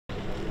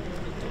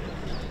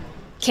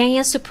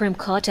Kenya's Supreme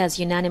Court has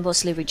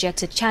unanimously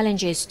rejected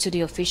challenges to the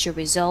official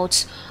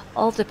results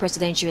of the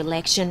presidential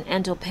election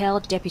and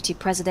upheld Deputy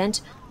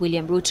President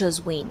William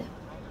Ruto's win.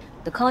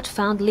 The court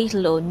found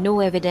little or no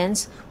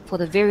evidence for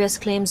the various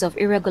claims of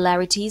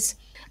irregularities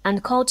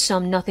and called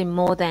some nothing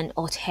more than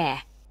hot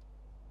air.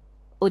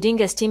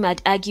 Odinga's team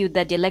had argued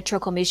that the Electoral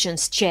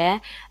Commission's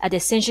chair had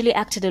essentially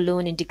acted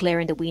alone in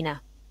declaring the winner.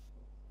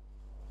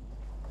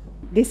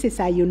 This is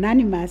a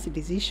unanimous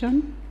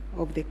decision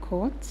of the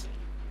court,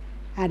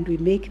 and we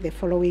make the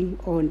following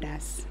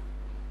orders.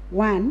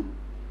 1.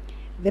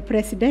 The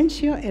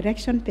presidential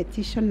election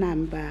petition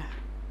number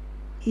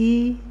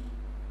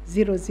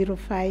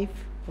E005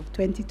 of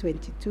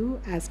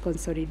 2022 as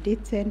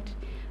consolidated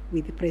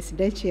with the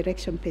presidential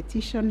election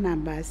petition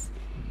numbers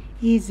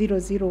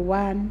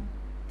E001,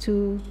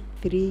 2,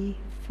 3,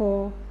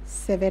 4,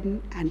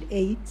 7, and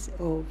 8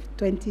 of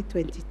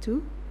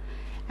 2022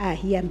 are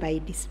hereby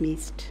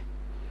dismissed.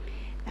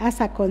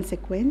 As a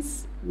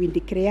consequence, we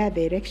declare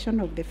the election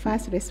of the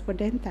first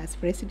respondent as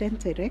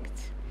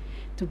president-elect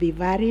to be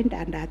varied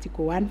under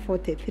Article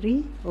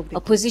 143 of the...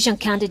 Opposition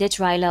candidate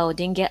Raila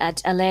Odinga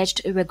had alleged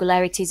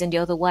irregularities in the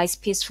otherwise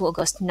peaceful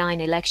August 9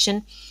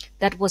 election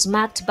that was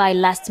marked by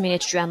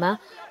last-minute drama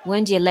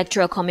when the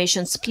Electoral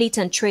Commission split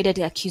and traded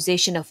the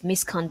accusation of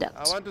misconduct.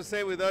 I want to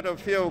say without a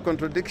fear of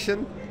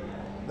contradiction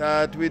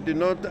that we do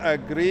not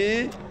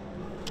agree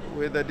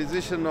with the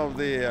decision of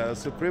the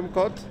Supreme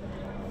Court.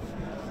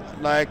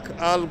 Like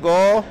Al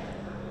Gore,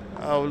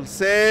 I will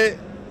say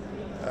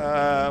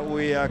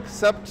we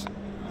accept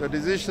the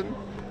decision,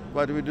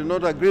 but we do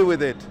not agree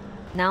with it.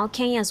 Now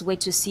Kenyans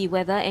wait to see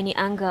whether any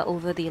anger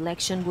over the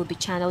election will be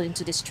channeled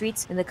into the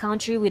streets in the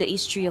country with a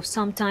history of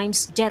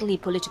sometimes deadly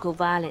political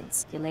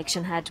violence. The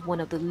election had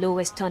one of the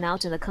lowest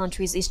turnout in the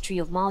country's history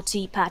of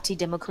multi-party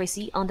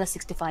democracy, under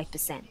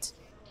 65%.